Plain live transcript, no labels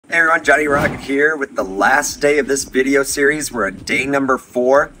Hey everyone, Johnny Rocket here with the last day of this video series. We're at day number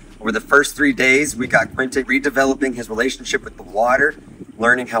 4. Over the first 3 days, we got Quentin redeveloping his relationship with the water,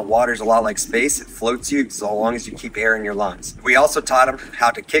 learning how water is a lot like space. It floats you so long as you keep air in your lungs. We also taught him how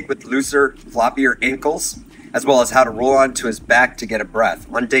to kick with looser, floppier ankles, as well as how to roll onto his back to get a breath.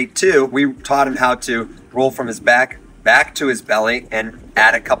 On day 2, we taught him how to roll from his back to his belly and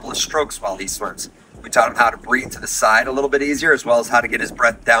add a couple of strokes while he swims. We taught him how to breathe to the side a little bit easier, as well as how to get his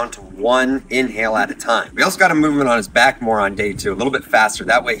breath down to 1 inhale at a time. We also got him moving on his back more on day 2, a little bit faster.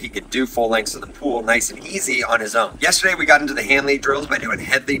 That way he could do full lengths of the pool nice and easy on his own. Yesterday we got into the hand lead drills by doing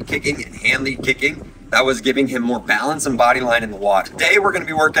head lead kicking and hand lead kicking. That was giving him more balance and body line in the water. Today we're going to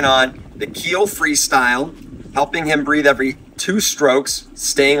be working on the Keel freestyle, helping him breathe every 2 strokes,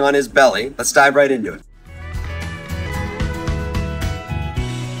 staying on his belly. Let's dive right into it.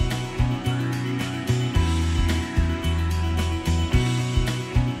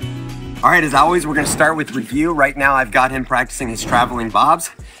 All right, as always, we're gonna start with review. Right now, I've got him practicing his traveling bobs.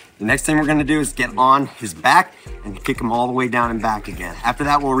 The next thing we're gonna do is get on his back and kick him all the way down and back again. After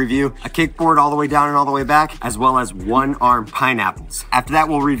that, we'll review a kickboard all the way down and all the way back, as well as 1-arm pineapples. After that,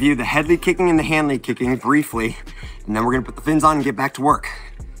 we'll review the head lead kicking and the hand lead kicking briefly, and then we're gonna put the fins on and get back to work.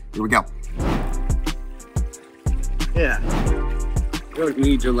 Here we go. Yeah. You don't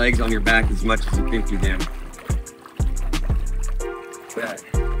need your legs on your back as much as you think you do. Good.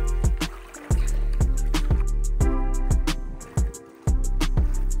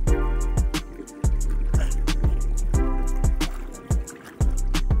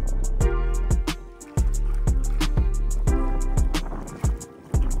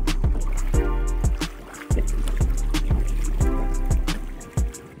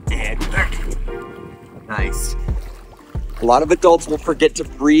 Nice. A lot of adults will forget to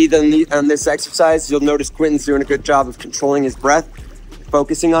breathe on this exercise. You'll notice Quentin's doing a good job of controlling his breath,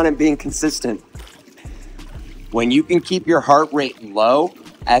 focusing on it, being consistent. When you can keep your heart rate low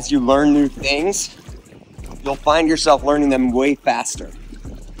as you learn new things, you'll find yourself learning them way faster.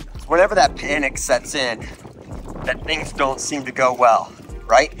 Whenever that panic sets in, that things don't seem to go well,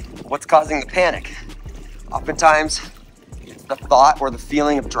 right? What's causing the panic? Oftentimes, it's the thought or the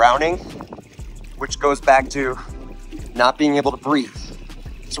feeling of drowning, which goes back to not being able to breathe.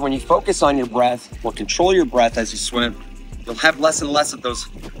 So when you focus on your breath or control your breath as you swim, you'll have less and less of those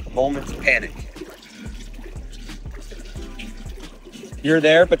moments of panic. You're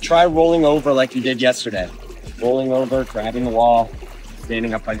there, but try rolling over like you did yesterday. Rolling over, grabbing the wall,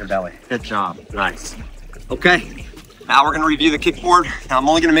 standing up on your belly. Good job, nice. Okay, now we're gonna review the kickboard. Now I'm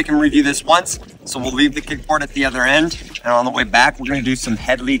only gonna make him review this once, so we'll leave the kickboard at the other end, and on the way back, we're gonna do some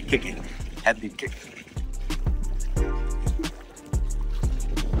head lead kicking. Head lead kick.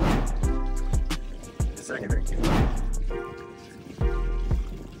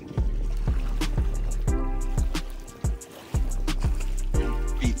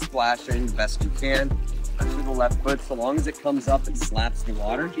 Feet splashing the best you can. Especially the left foot, so long as it comes up and slaps the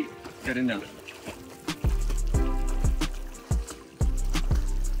water, good enough.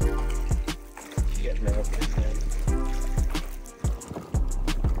 Getting there.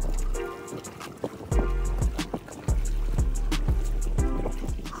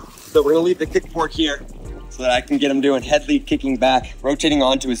 So we're gonna leave the kickboard here so that I can get him doing head lead kicking back, rotating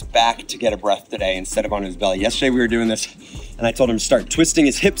onto his back to get a breath today instead of on his belly. Yesterday we were doing this and I told him to start twisting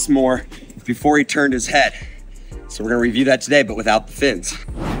his hips more before he turned his head. So we're gonna review that today, but without the fins.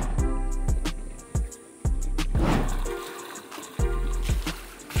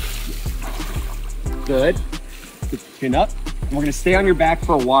 Good. Get the chin up. And we're gonna stay on your back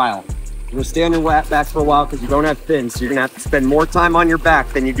for a while. You're gonna stay on your back for a while because you don't have fins, so you're gonna have to spend more time on your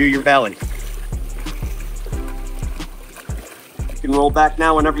back than you do your belly. You can roll back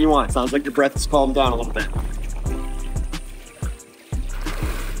now whenever you want. Sounds like your breath has calmed down a little bit.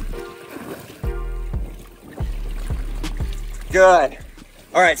 Good.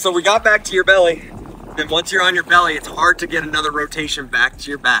 All right, so we got back to your belly. Then once you're on your belly, it's hard to get another rotation back to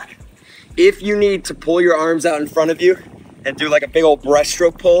your back. If you need to pull your arms out in front of you and do like a big old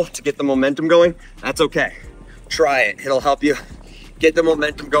breaststroke pull to get the momentum going, that's okay. Try it. It'll help you get the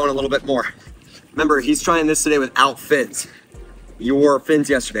momentum going a little bit more. Remember, he's trying this today without fins. You wore fins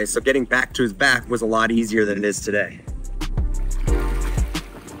yesterday, so getting back to his back was a lot easier than it is today.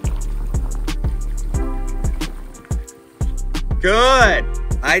 Good.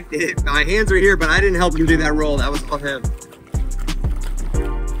 My hands are here, but I didn't help him do that roll. That was all him.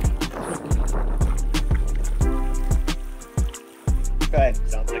 Good.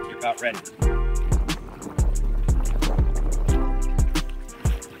 Sounds like you're about ready.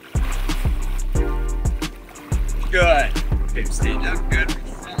 Good. Okay, stand up. Good.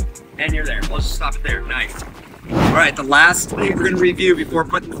 Reset. And you're there. Let's just stop it there. Nice. All right, the last thing we're gonna review before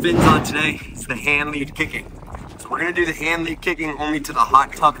putting the fins on today is the hand lead kicking. So we're gonna do the hand lead kicking only to the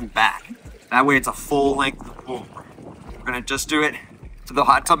hot tub and back. That way it's a full length of the pool. We're gonna just do it to the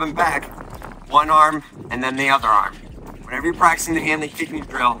hot tub and back, one arm and then the other arm. Whenever you're practicing the hand lead kicking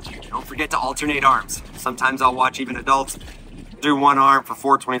drill, don't forget to alternate arms. Sometimes I'll watch even adults do one arm for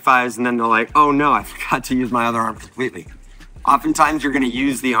 425s and then they're like, oh no, I forgot to use my other arm completely. Oftentimes you're gonna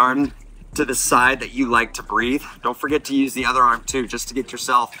use the arm to the side that you like to breathe. Don't forget to use the other arm too, just to get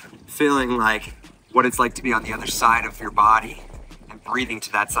yourself feeling like what it's like to be on the other side of your body and breathing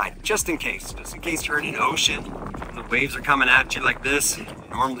to that side, just in case you're in an ocean and the waves are coming at you like this. You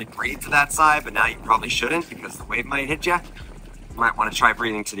normally breathe to that side, but now you probably shouldn't because the wave might hit you. You might want to try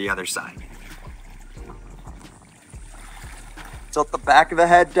breathing to the other side. Tilt the back of the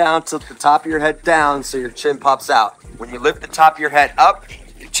head down, tilt the top of your head down so your chin pops out. When you lift the top of your head up,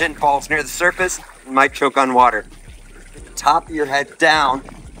 your chin falls near the surface, you might choke on water. Get the top of your head down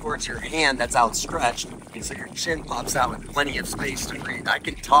towards your hand that's outstretched, so your chin pops out with plenty of space to breathe. I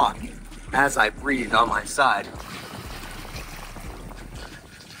can talk as I breathe on my side.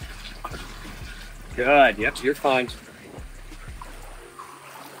 Good, yep, you're fine.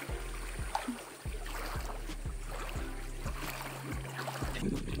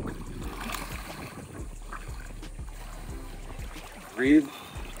 Breathe,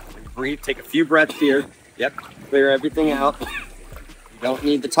 breathe, take a few breaths here. Yep, clear everything out. You don't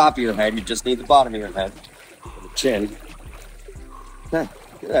need the top of your head, you just need the bottom of your head. The chin. Okay,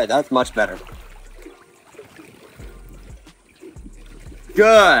 good, that's much better.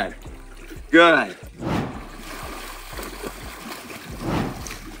 Good, good.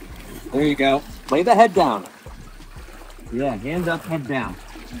 There you go. Lay the head down. Yeah, hands up, head down.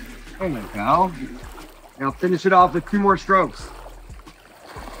 There you go. Now finish it off with 2 more strokes.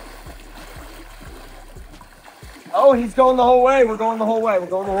 Oh, he's going the whole way. We're going the whole way. We're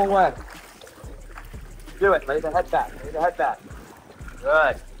going the whole way. Do it. Lay the head back. Lay the head back.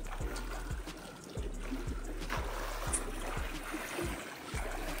 Good.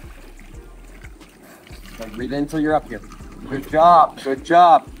 Okay, breathe in until you're up here. Good job. Good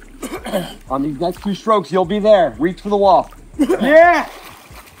job. On these next 2 strokes, you'll be there. Reach for the wall. Yeah!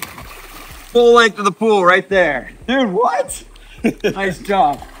 Full length of the pool right there. Dude, what? Nice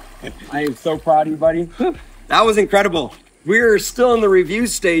job. I am so proud of you, buddy. That was incredible. We're still in the review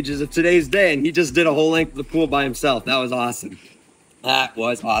stages of today's day, and he just did a whole length of the pool by himself. That was awesome. That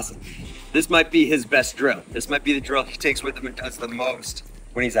was awesome. This might be his best drill. This might be the drill he takes with him and does the most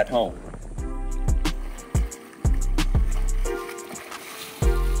when he's at home.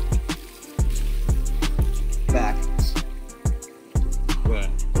 Back. Good.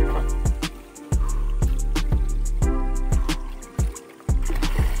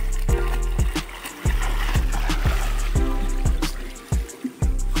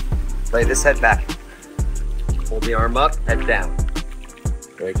 Lay this head back. Hold the arm up, head down.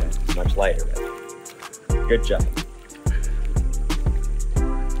 Very good. Much lighter. Good job.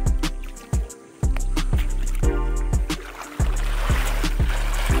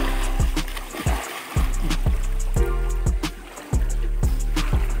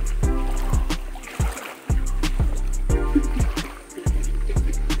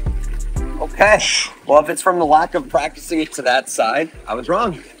 Okay. Well, if it's from the lack of practicing it to that side, I was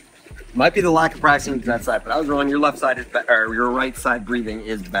wrong. Might be the lack of practicing to that side, but I was wrong. Your left side is better, or your right side breathing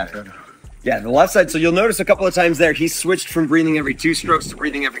is better. Yeah, the left side. So you'll notice a couple of times there, he switched from breathing every 2 strokes to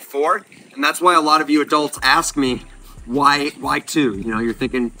breathing every 4. And that's why a lot of you adults ask me, why 2? You know, you're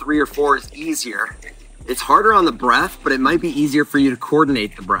thinking 3 or 4 is easier. It's harder on the breath, but it might be easier for you to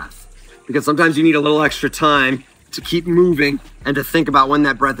coordinate the breath. Because sometimes you need a little extra time to keep moving and to think about when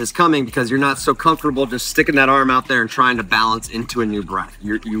that breath is coming, because you're not so comfortable just sticking that arm out there and trying to balance into a new breath.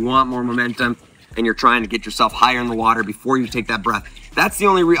 You want more momentum, and you're trying to get yourself higher in the water before you take that breath. That's the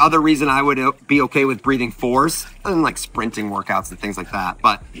only other reason I would be okay with breathing 4s, other than like sprinting workouts and things like that.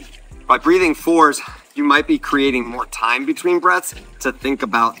 But by breathing 4s, you might be creating more time between breaths to think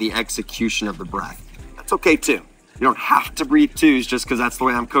about the execution of the breath. That's okay too. You don't have to breathe 2s just because that's the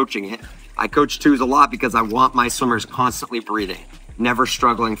way I'm coaching it. I coach 2s a lot because I want my swimmers constantly breathing, never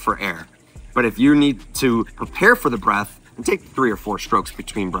struggling for air. But if you need to prepare for the breath, and take 3 or 4 strokes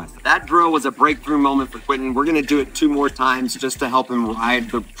between breaths. That drill was a breakthrough moment for Quentin. We're gonna do it 2 more times just to help him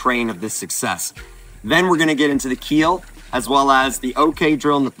ride the train of this success. Then we're gonna get into the keel, as well as the OK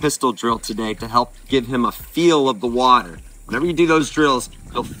drill and the pistol drill today to help give him a feel of the water. Whenever you do those drills,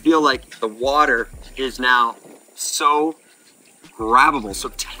 you'll feel like the water is now so grabbable, so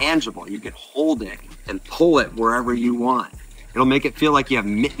tangible. You can hold it and pull it wherever you want. It'll make it feel like you have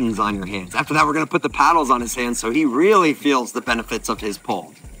mittens on your hands. After that, we're gonna put the paddles on his hands so he really feels the benefits of his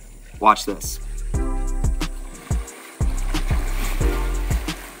pull. Watch this.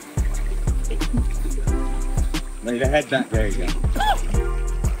 Lay the head back, there you go.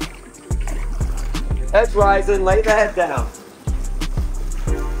 Head's rising, lay the head down.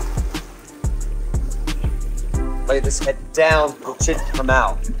 Lay this head down for the chin to come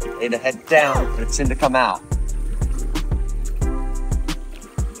out. Lay the head down for the chin to come out.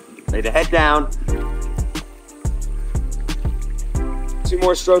 Lay the head down. 2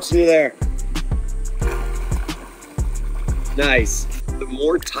 more strokes and you're there. Nice. The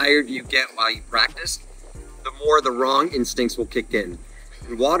more tired you get while you practice, the more the wrong instincts will kick in.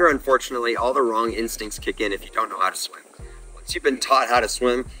 In water, unfortunately, all the wrong instincts kick in if you don't know how to swim. Once you've been taught how to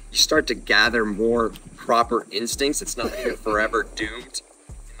swim, you start to gather more proper instincts. It's not that you're forever doomed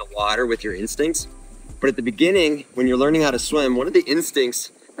in the water with your instincts. But at the beginning, when you're learning how to swim, one of the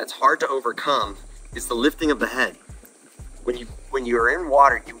instincts that's hard to overcome is the lifting of the head. When you're in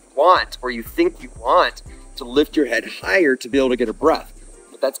water, you want, or you think you want, to lift your head higher to be able to get a breath.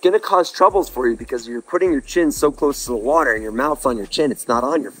 But that's gonna cause troubles for you because you're putting your chin so close to the water and your mouth's on your chin, it's not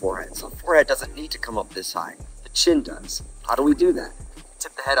on your forehead. So the forehead doesn't need to come up this high. The chin does. How do we do that?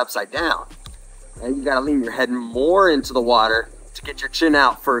 Tip the head upside down. And you gotta lean your head more into the water to get your chin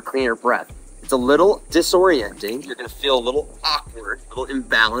out for a cleaner breath. It's a little disorienting. You're gonna feel a little awkward, a little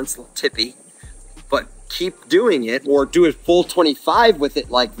imbalanced, a little tippy, but keep doing it or do a full 25 with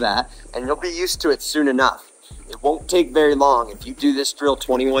it like that and you'll be used to it soon enough. It won't take very long. If you do this drill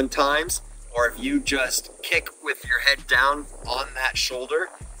 21 times or if you just kick with your head down on that shoulder,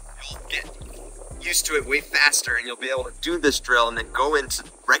 you'll get used to it way faster and you'll be able to do this drill and then go into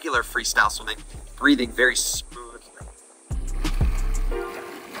regular freestyle swimming, breathing very smoothly.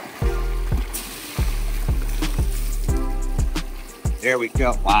 There we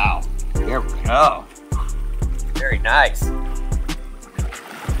go. Wow. There we go. Very nice.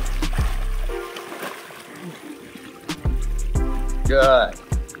 Good.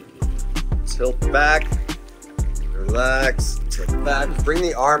 Tilt back. Relax. Tilt back. Bring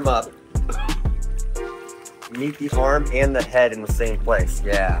the arm up. Meet the arm and the head in the same place.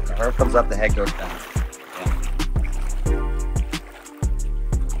 Yeah. The arm comes up, the head goes down.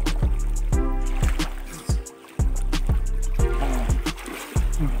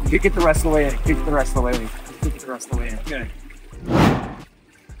 Kick it the rest of the way in. Kick it the rest of the way in. Kick it the rest of the way in. Good.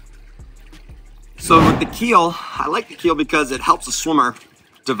 So with the keel, I like the keel because it helps a swimmer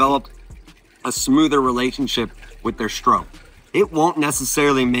develop a smoother relationship with their stroke. It won't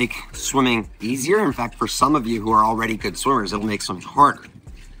necessarily make swimming easier. In fact, for some of you who are already good swimmers, it'll make swimming harder.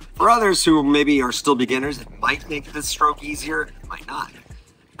 For others who maybe are still beginners, it might make the stroke easier, it might not.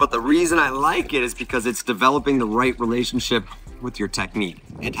 But the reason I like it is because it's developing the right relationship with your technique.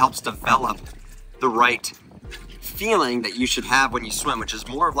 It helps develop the right feeling that you should have when you swim, which is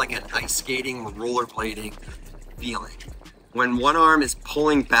more of like an ice skating or rollerblading feeling. When one arm is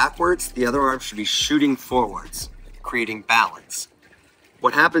pulling backwards, the other arm should be shooting forwards, creating balance.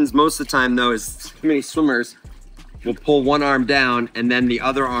 What happens most of the time though is too many swimmers will pull one arm down and then the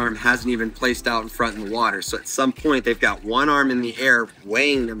other arm hasn't even placed out in front in the water. So at some point they've got one arm in the air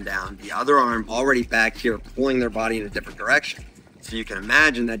weighing them down, the other arm already back here pulling their body in a different direction. So you can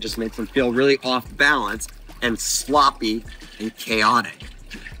imagine that just makes them feel really off balance and sloppy and chaotic.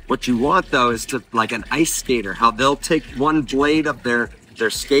 What you want though is to, like an ice skater, how they'll take one blade of their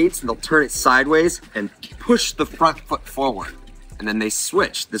skates and they'll turn it sideways and push the front foot forward. And then they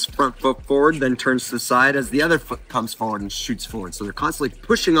switch. This front foot forward then turns to the side as the other foot comes forward and shoots forward. So they're constantly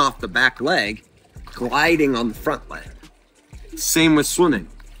pushing off the back leg, gliding on the front leg. Same with swimming.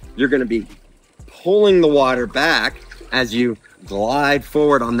 You're gonna be pulling the water back as you glide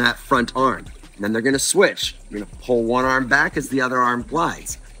forward on that front arm. And then they're gonna switch. You're gonna pull one arm back as the other arm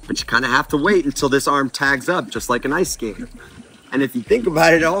glides. But you kind of have to wait until this arm tags up, just like an ice skater. And if you think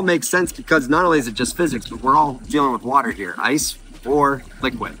about it, it all makes sense because not only is it just physics, but we're all dealing with water here, ice or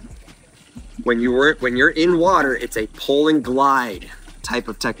liquid. When you're in water, it's a pull and glide type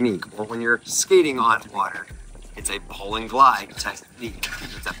of technique. Or when you're skating on water, it's a pull and glide technique.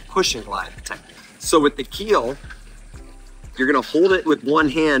 It's a push and glide technique. So with the keel, you're gonna hold it with one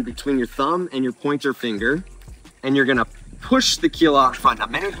hand between your thumb and your pointer finger, and you're gonna push the keel out front. Now,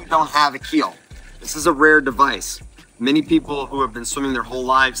 many of you don't have a keel. This is a rare device. Many people who have been swimming their whole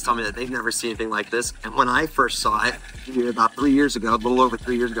lives tell me that they've never seen anything like this. And when I first saw it, about 3 years ago, a little over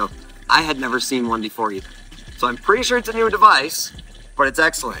 3 years ago, I had never seen one before either. So I'm pretty sure it's a new device, but it's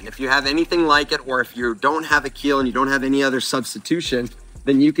excellent. If you have anything like it, or if you don't have a keel and you don't have any other substitution,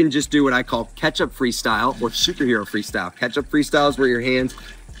 then you can just do what I call catch-up freestyle or superhero freestyle. Catch-up freestyle is where your hands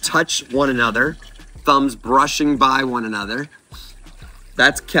touch one another, thumbs brushing by one another.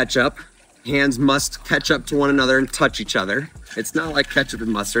 That's catch-up. Hands must catch up to one another and touch each other. It's not like ketchup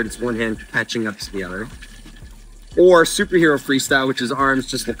and mustard, it's one hand catching up to the other. Or superhero freestyle, which is arms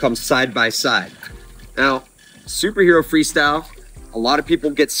just will come side by side. Now, superhero freestyle, a lot of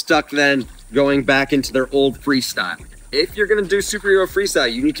people get stuck then going back into their old freestyle. If you're gonna do superhero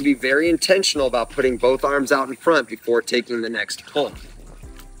freestyle, you need to be very intentional about putting both arms out in front before taking the next pull,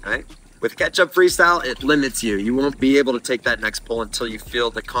 right? With catch-up freestyle, it limits you. You won't be able to take that next pull until you feel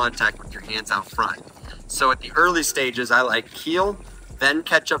the contact with your hands out front. So at the early stages, I like keel, then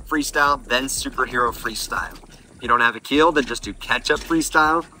catch-up freestyle, then superhero freestyle. If you don't have a keel, then just do catch-up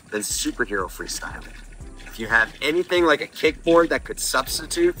freestyle, then superhero freestyle. If you have anything like a kickboard that could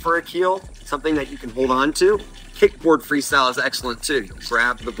substitute for a keel, something that you can hold on to, kickboard freestyle is excellent too. You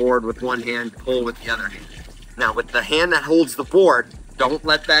grab the board with one hand, pull with the other hand. Now with the hand that holds the board, don't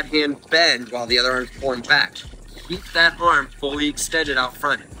let that hand bend while the other arm's pulling back. Keep that arm fully extended out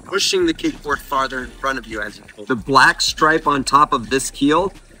front, pushing the kickboard farther in front of you as you pull. The black stripe on top of this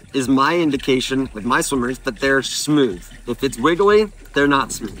keel is my indication with my swimmers that they're smooth. If it's wiggly, they're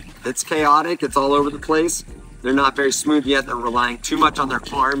not smooth. If it's chaotic, it's all over the place, they're not very smooth yet. They're relying too much on their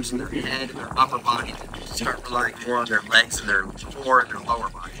arms and their head and their upper body. They start relying more on their legs and their core and their lower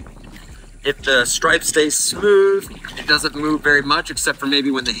body. If the stripe stays smooth, it doesn't move very much except for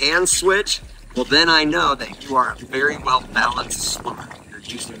maybe when the hands switch, well then I know that you are a very well balanced swimmer. You're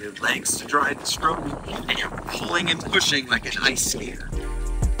using your legs to drive the stroke and you're pulling and pushing like an ice skater.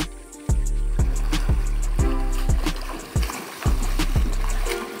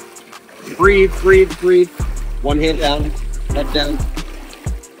 Breathe, breathe, breathe. One hand down, head down.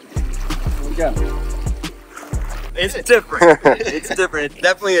 Here we go. It's different. It's different. It's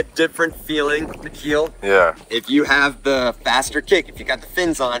definitely a different feeling, the keel. Yeah. If you have the faster kick, if you got the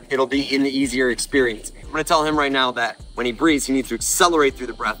fins on, it'll be an easier experience. I'm gonna tell him right now that when he breathes, he needs to accelerate through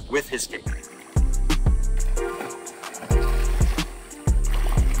the breath with his kick.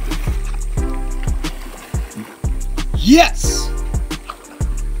 Yes!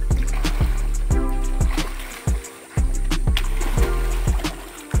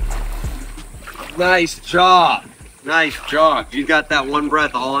 Nice job. Nice job. You got that one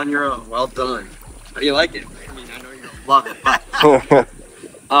breath all on your own. Well done. How do you like it? I mean, I know you love it, but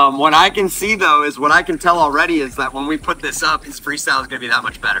what I can see though is what I can tell already is that when we put this up, his freestyle is going to be that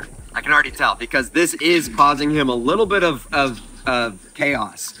much better. I can already tell because this is causing him a little bit of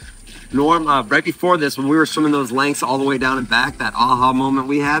chaos. Norm, right before this, when we were swimming those lengths all the way down and back, that aha moment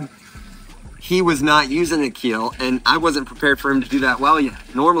we had, he was not using a keel, and I wasn't prepared for him to do that well yet.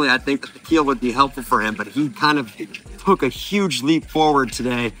 Normally, I think that the keel would be helpful for him, but he kind of took a huge leap forward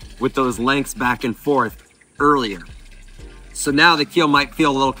today with those lengths back and forth earlier. So now the keel might feel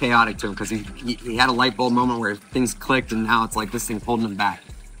a little chaotic to him because he had a light bulb moment where things clicked, and now it's like this thing's holding him back.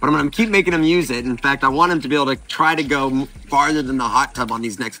 But I'm gonna keep making him use it. In fact, I want him to be able to try to go farther than the hot tub on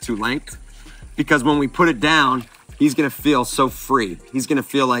these next two lengths, because when we put it down, he's gonna feel so free. He's gonna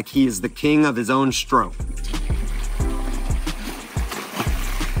feel like he is the king of his own stroke.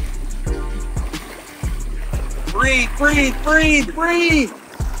 Breathe, breathe, breathe, breathe.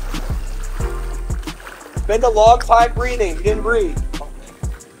 Spend a long time breathing, you didn't breathe.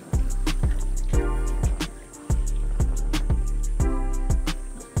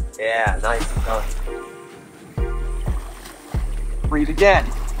 Yeah, nice. Breathe again.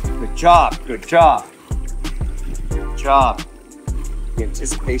 Good job, good job. Job. The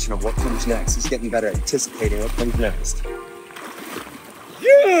anticipation of what comes next. He's getting better at anticipating what comes next.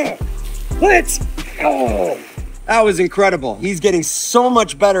 Yeah! Let's go! That was incredible. He's getting so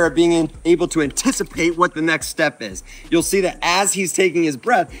much better at being able to anticipate what the next step is. You'll see that as he's taking his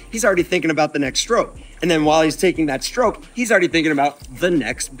breath, he's already thinking about the next stroke. And then while he's taking that stroke, he's already thinking about the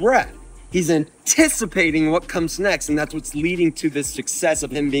next breath. He's anticipating what comes next, and that's what's leading to the success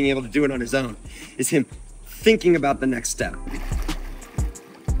of him being able to do it on his own, is him thinking about the next step.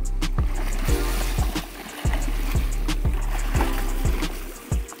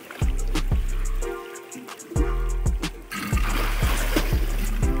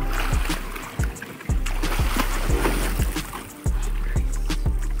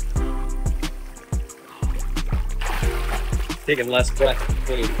 Taking less breath.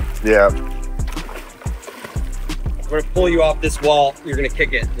 Yeah. We're gonna pull you off this wall. You're gonna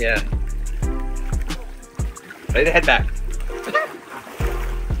kick it. Yeah. Lay the head back.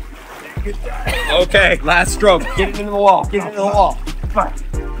 Okay, last stroke. Get it into the wall. Get it into the wall.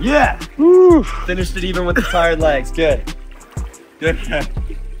 Yeah. Woo. Finished it even with the tired legs. Good. Good.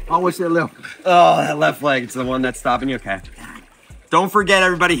 How was your left? Oh, that left leg, it's the one that's stopping you. Okay. Don't forget,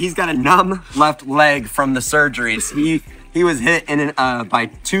 everybody, he's got a numb left leg from the surgeries. He was hit by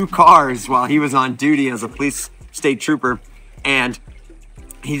 2 cars while he was on duty as a police state trooper, and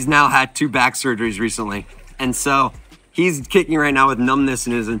he's now had 2 back surgeries recently. And so he's kicking right now with numbness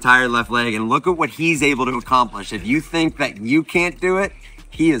in his entire left leg, and look at what he's able to accomplish. If you think that you can't do it,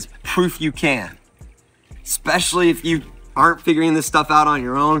 he is proof you can. Especially if you aren't figuring this stuff out on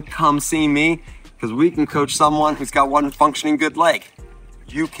your own, come see me, because we can coach someone who's got one functioning good leg.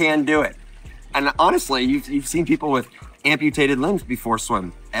 You can do it. And honestly, you've seen people with amputated limbs before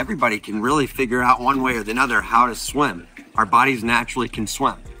swim. Everybody can really figure out one way or the other how to swim. Our bodies naturally can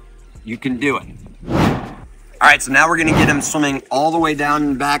swim. You can do it. All right, so now we're gonna get him swimming all the way down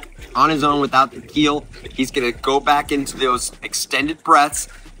and back on his own without the keel. He's gonna go back into those extended breaths.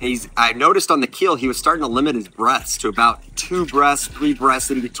 I noticed on the keel, he was starting to limit his breaths to about 2 breaths, 3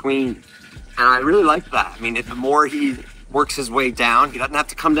 breaths in between. And I really like that. I mean, the more he works his way down, he doesn't have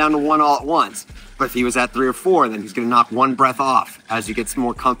to come down to 1 all at once. But if he was at 3 or 4, then he's gonna knock 1 breath off as he gets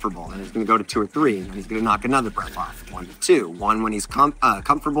more comfortable. And he's gonna go to 2 or 3, and then he's gonna knock another breath off. 1 to 2, 1 when he's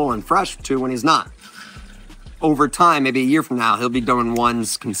comfortable and fresh, 2 when he's not. Over time, maybe a year from now, he'll be doing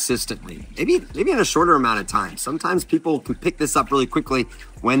 1s consistently. Maybe in a shorter amount of time. Sometimes people can pick this up really quickly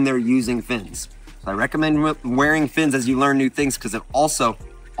when they're using fins. So I recommend wearing fins as you learn new things, because it also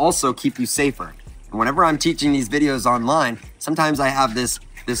keep you safer. And whenever I'm teaching these videos online, sometimes I have this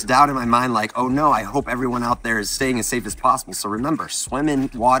doubt in my mind, like, oh no, I hope everyone out there is staying as safe as possible. So remember, swim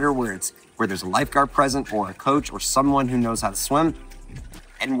in water where there's a lifeguard present, or a coach, or someone who knows how to swim.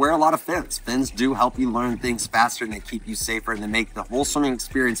 And wear a lot of fins. Fins do help you learn things faster, and they keep you safer, and they make the whole swimming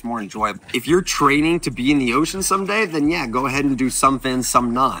experience more enjoyable. If you're training to be in the ocean someday, then yeah, go ahead and do some fins,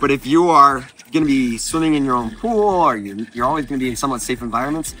 some not. But if you are gonna be swimming in your own pool, or you're always gonna be in somewhat safe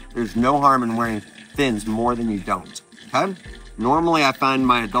environments, there's no harm in wearing fins more than you don't, okay? Normally, I find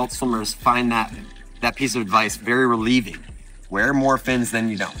my adult swimmers find that piece of advice very relieving. Wear more fins than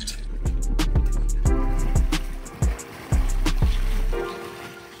you don't.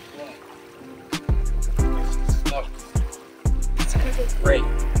 Great.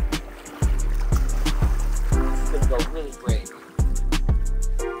 It's gonna go really great.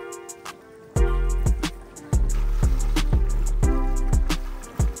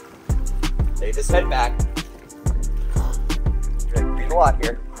 Lay this head back. You're gonna breathe a lot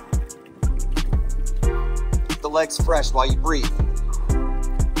here. Keep the legs fresh while you breathe.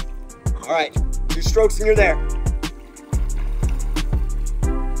 All right, 2 strokes and you're there.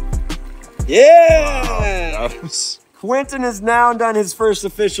 Yeah! Quentin has now done his first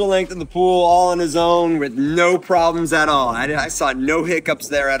official length in the pool all on his own with no problems at all. I saw no hiccups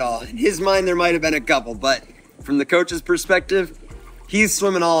there at all. In his mind, there might have been a couple, but from the coach's perspective, he's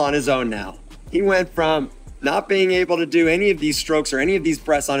swimming all on his own now. He went from not being able to do any of these strokes or any of these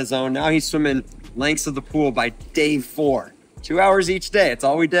breaths on his own. Now he's swimming lengths of the pool by day 4. 2 hours each day, it's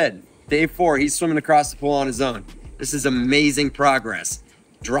all we did. Day 4, he's swimming across the pool on his own. This is amazing progress.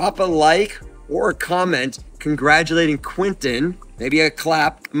 Drop a like or a comment congratulating Quentin, maybe a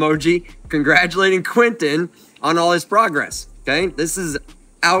clap emoji, congratulating Quentin on all his progress, okay? This is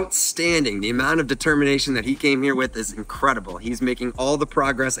outstanding. The amount of determination that he came here with is incredible. He's making all the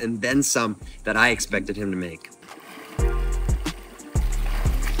progress and then some that I expected him to make.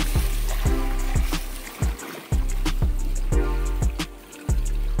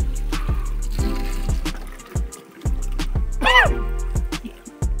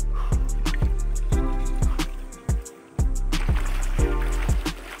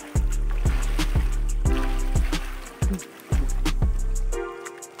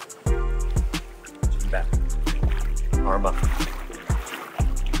 Arm up.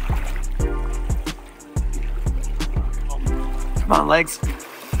 Come on, legs.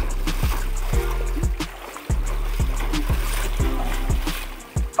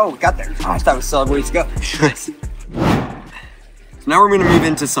 Oh, we got there. Oh, I thought it was solid ways to go. Nice. So now we're going to move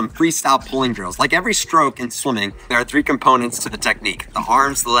into some freestyle pulling drills. Like every stroke in swimming, there are 3 components to the technique: the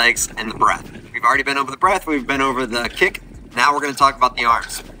arms, the legs, and the breath. We've already been over the breath, we've been over the kick. Now we're going to talk about the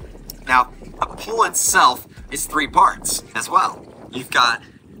arms. Now, the pull itself is 3 parts as well. You've got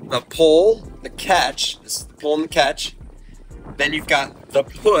the pull, the catch, this is the pull and the catch. Then you've got the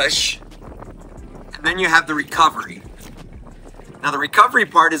push, and then you have the recovery. Now the recovery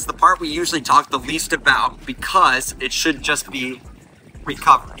part is the part we usually talk the least about because it should just be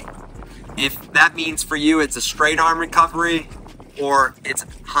recovery. If that means for you it's a straight arm recovery or it's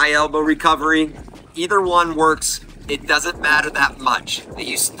high elbow recovery, either one works it doesn't matter that much. They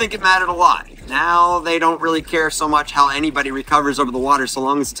used to think it mattered a lot. Now they don't really care so much how anybody recovers over the water, so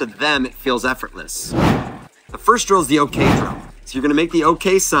long as to them it feels effortless. The first drill is the OK drill. So you're gonna make the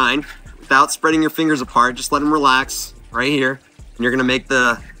OK sign without spreading your fingers apart. Just let them relax right here. And you're gonna make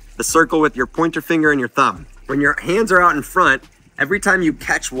the circle with your pointer finger and your thumb. When your hands are out in front, every time you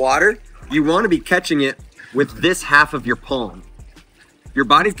catch water, you wanna be catching it with this half of your palm. Your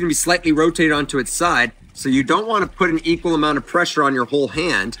body's gonna be slightly rotated onto its side, so you don't wanna put an equal amount of pressure on your whole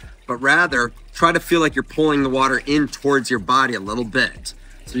hand, but rather try to feel like you're pulling the water in towards your body a little bit.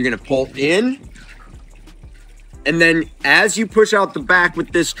 So you're gonna pull in, and then as you push out the back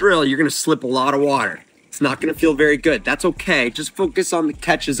with this drill, you're gonna slip a lot of water. It's not gonna feel very good. That's okay, just focus on the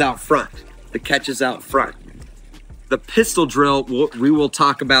catches out front. The catches out front. The pistol drill, we will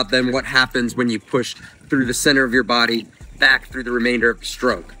talk about then what happens when you push through the center of your body back through the remainder of the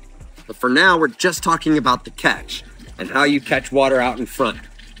stroke. But for now, we're just talking about the catch and how you catch water out in front.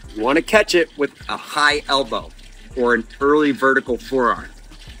 You want to catch it with a high elbow or an early vertical forearm.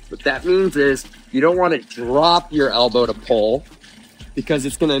 What that means is you don't want to drop your elbow to pull because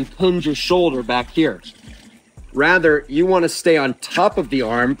it's going to impinge your shoulder back here. Rather, you want to stay on top of the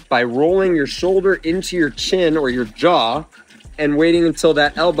arm by rolling your shoulder into your chin or your jaw and waiting until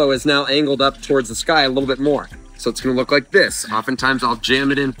that elbow is now angled up towards the sky a little bit more. So it's gonna look like this. Oftentimes I'll jam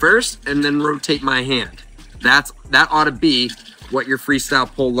it in first and then rotate my hand. That ought to be what your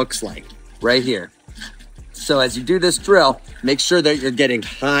freestyle pull looks like, right here. So as you do this drill, make sure that you're getting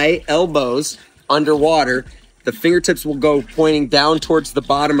high elbows underwater. The fingertips will go pointing down towards the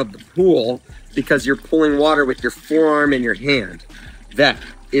bottom of the pool because you're pulling water with your forearm and your hand. That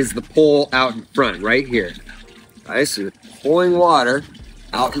is the pull out in front, right here. I see, pulling water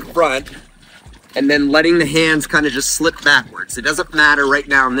out in front, and then letting the hands kind of just slip backwards. It doesn't matter right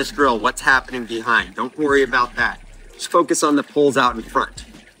now in this drill what's happening behind. Don't worry about that. Just focus on the pulls out in front.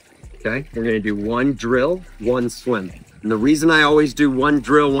 Okay, we're gonna do one drill, one swim. And the reason I always do one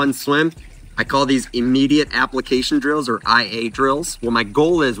drill, one swim, I call these immediate application drills or IA drills. Well, my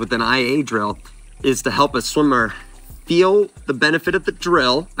goal is with an IA drill is to help a swimmer feel the benefit of the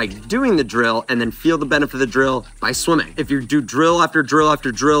drill by doing the drill and then feel the benefit of the drill by swimming. If you do drill after drill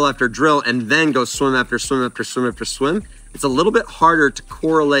after drill after drill and then go swim after swim after swim after swim, it's a little bit harder to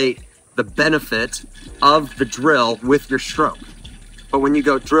correlate the benefit of the drill with your stroke. But when you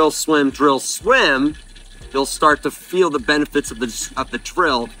go drill, swim, you'll start to feel the benefits of the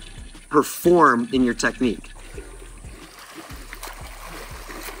drill perform in your technique.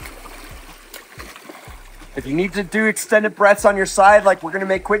 If you need to do extended breaths on your side like we're gonna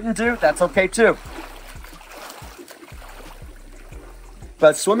make Quentin do, that's okay too.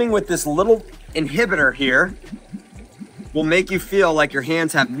 But swimming with this little inhibitor here will make you feel like your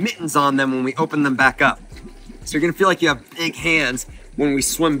hands have mittens on them when we open them back up. So you're gonna feel like you have big hands when we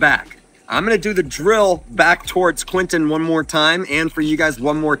swim back. I'm gonna do the drill back towards Quentin one more time and for you guys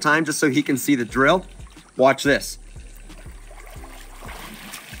one more time just so he can see the drill. Watch this.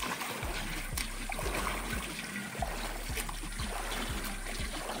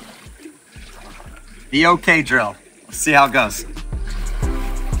 The OK drill. Let's see how it goes.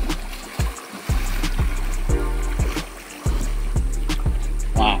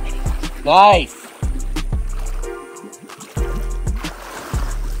 Wow. Nice.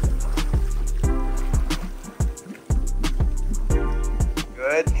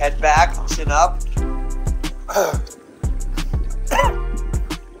 Good. Head back, chin up.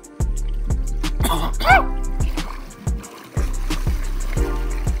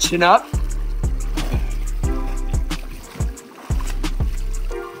 Chin up.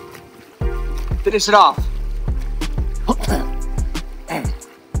 Finish it off.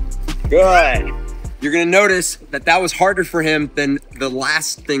 Good. You're gonna notice that that was harder for him than the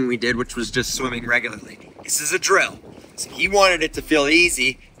last thing we did, which was just swimming regularly. This is a drill. So he wanted it to feel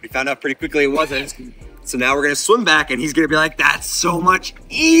easy, but he found out pretty quickly it wasn't. So now we're gonna swim back and he's gonna be like, that's so much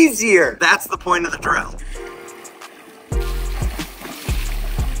easier. That's the point of the drill.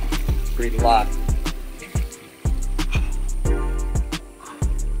 Breathe a lot.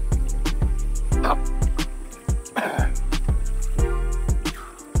 Up.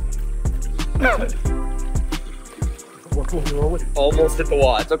 Almost hit the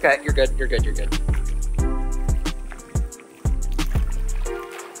wall. It's okay. You're good. You're good. You're good.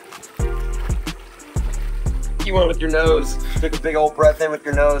 You went with your nose. Took a big old breath in with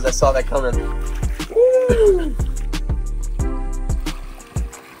your nose. I saw that coming. Woo!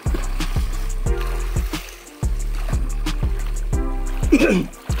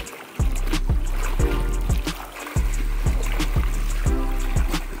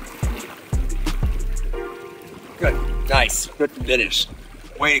 Good. Nice. Good finish.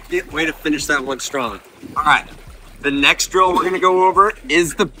 Way to finish that one strong. All right. The next drill we're going to go over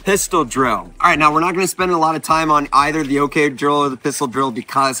is the pistol drill. All right, now we're not going to spend a lot of time on either the OK drill or the pistol drill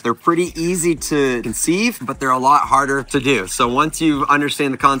because they're pretty easy to conceive, but they're a lot harder to do. So once you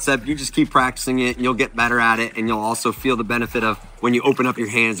understand the concept, you just keep practicing it and you'll get better at it, and you'll also feel the benefit of when you open up your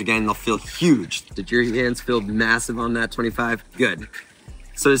hands again, they'll feel huge. Did your hands feel massive on that 25? Good.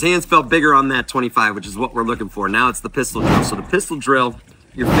 So his hands felt bigger on that 25, which is what we're looking for. Now it's the pistol drill. So the pistol drill,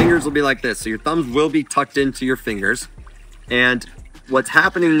 your fingers will be like this. So your thumbs will be tucked into your fingers. And what's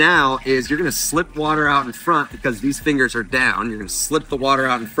happening now is you're gonna slip water out in front because these fingers are down. You're gonna slip the water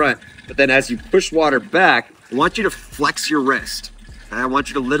out in front. But then as you push water back, I want you to flex your wrist. I want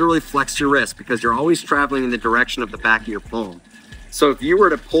you to literally flex your wrist because you're always traveling in the direction of the back of your palm. So if you were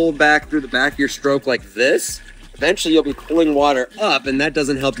to pull back through the back of your stroke like this, eventually you'll be pulling water up, and that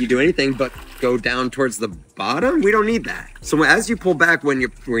doesn't help you do anything but go down towards the bottom. We don't need that. So as you pull back, when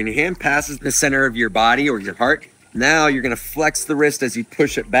your hand passes the center of your body or your heart, now you're gonna flex the wrist as you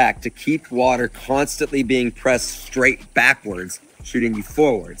push it back to keep water constantly being pressed straight backwards, shooting you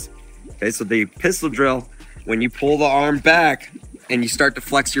forwards. Okay, so the pistol drill, when you pull the arm back and you start to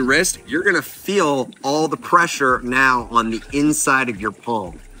flex your wrist, you're gonna feel all the pressure now on the inside of your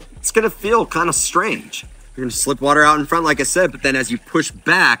palm. It's gonna feel kind of strange. You're gonna slip water out in front, like I said, but then as you push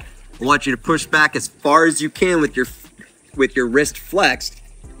back, I want you to push back as far as you can with your wrist flexed.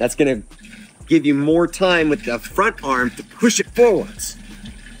 That's gonna give you more time with the front arm to push it forwards.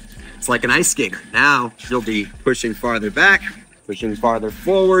 It's like an ice skater. Now you'll be pushing farther back, pushing farther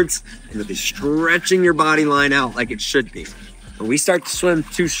forwards, and you'll be stretching your body line out like it should be. When we start to swim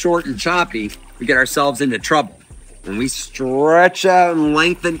too short and choppy, we get ourselves into trouble. When we stretch out and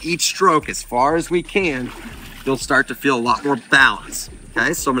lengthen each stroke as far as we can, you'll start to feel a lot more balance.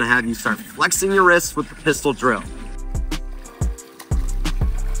 Okay, so I'm gonna have you start flexing your wrists with the pistol drill.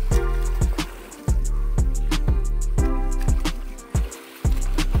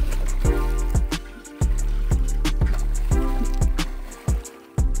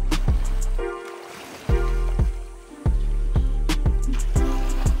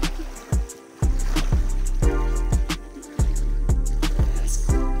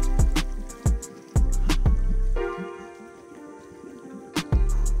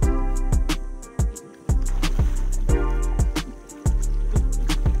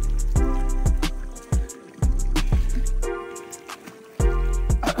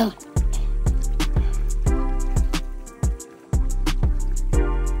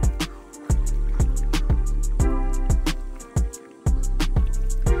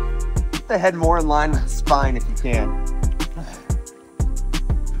 The head more in line with the spine if you can.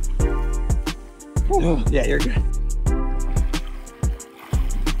 Ooh, yeah, you're good.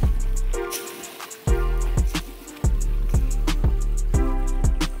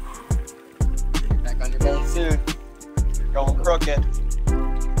 Back on your belly soon. You're going crooked.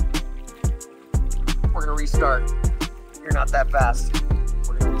 We're gonna restart. You're not that fast.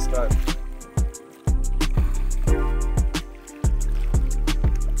 We're gonna restart.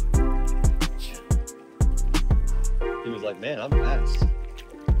 He was like, man, I'm fast.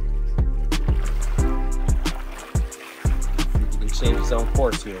 He can change his own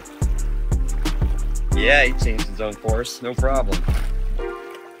course here. Yeah, he changed his own course, no problem.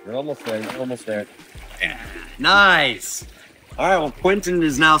 You're almost there, you're almost there. Yeah. Nice. All right, well, Quentin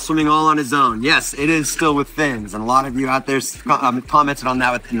is now swimming all on his own. Yes, it is still with fins, and a lot of you out there commented on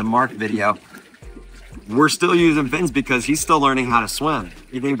that in the Mark video. We're still using fins because he's still learning how to swim.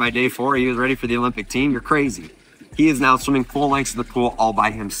 You think by day 4 he was ready for the Olympic team? You're crazy. He is now swimming full lengths in the pool all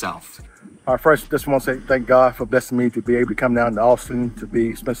by himself. First, just want to say thank God for blessing me to be able to come down to Austin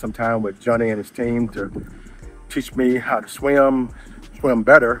to spend some time with Jonny and his team to teach me how to swim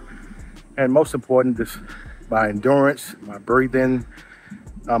better, and most important, just my endurance, my breathing.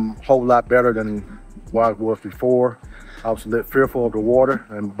 I'm a whole lot better than what I was before. I was a little fearful of the water,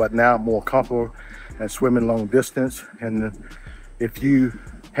 but now I'm more comfortable and swimming long distance. And if you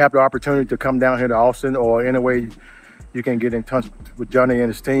have the opportunity to come down here to Austin, or any way you can get in touch with Jonny and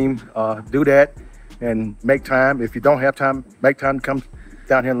his team, do that and make time. If you don't have time, make time to come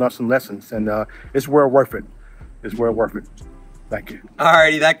down here and learn some lessons. And it's well worth it. It's well worth it. Thank you.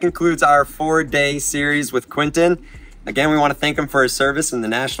 Alrighty, that concludes our 4-day series with Quentin. Again, we want to thank him for his service in the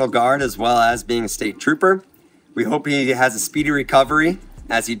National Guard as well as being a state trooper. We hope he has a speedy recovery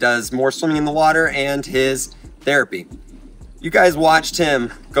as he does more swimming in the water and his therapy. You guys watched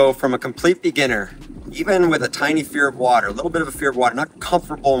him go from a complete beginner, even with a tiny fear of water, a little bit of a fear of water, not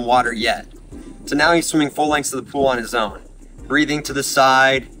comfortable in water yet, to now he's swimming full lengths of the pool on his own, breathing to the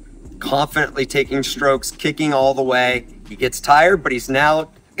side, confidently taking strokes, kicking all the way. He gets tired, but he's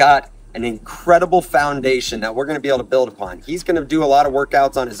now got an incredible foundation that we're going to be able to build upon. He's going to do a lot of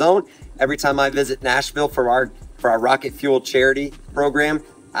workouts on his own. Every time I visit Nashville for our Rocket Fuel charity program,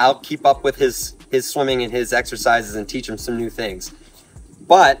 I'll keep up with his swimming and his exercises and teach him some new things.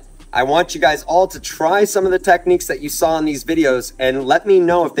 But I want you guys all to try some of the techniques that you saw in these videos and let me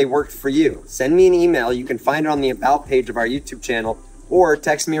know if they worked for you. Send me an email. You can find it on the About page of our YouTube channel or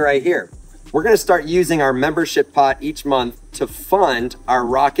text me right here. We're going to start using our membership pot each month to fund our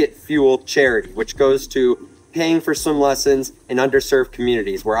Rocket Fuel charity, which goes to paying for swim lessons in underserved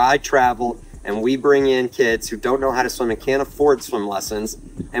communities where I travel and we bring in kids who don't know how to swim and can't afford swim lessons,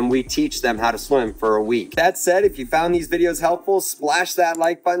 and we teach them how to swim for a week. That said, if you found these videos helpful, splash that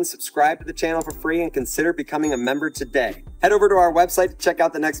like button, subscribe to the channel for free, and consider becoming a member today. Head over to our website to check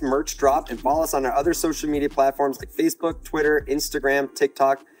out the next merch drop and follow us on our other social media platforms like Facebook, Twitter, Instagram,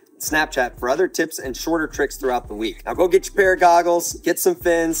 TikTok, Snapchat for other tips and shorter tricks throughout the week. Now go get your pair of goggles, get some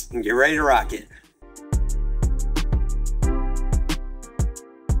fins, and get ready to rock it.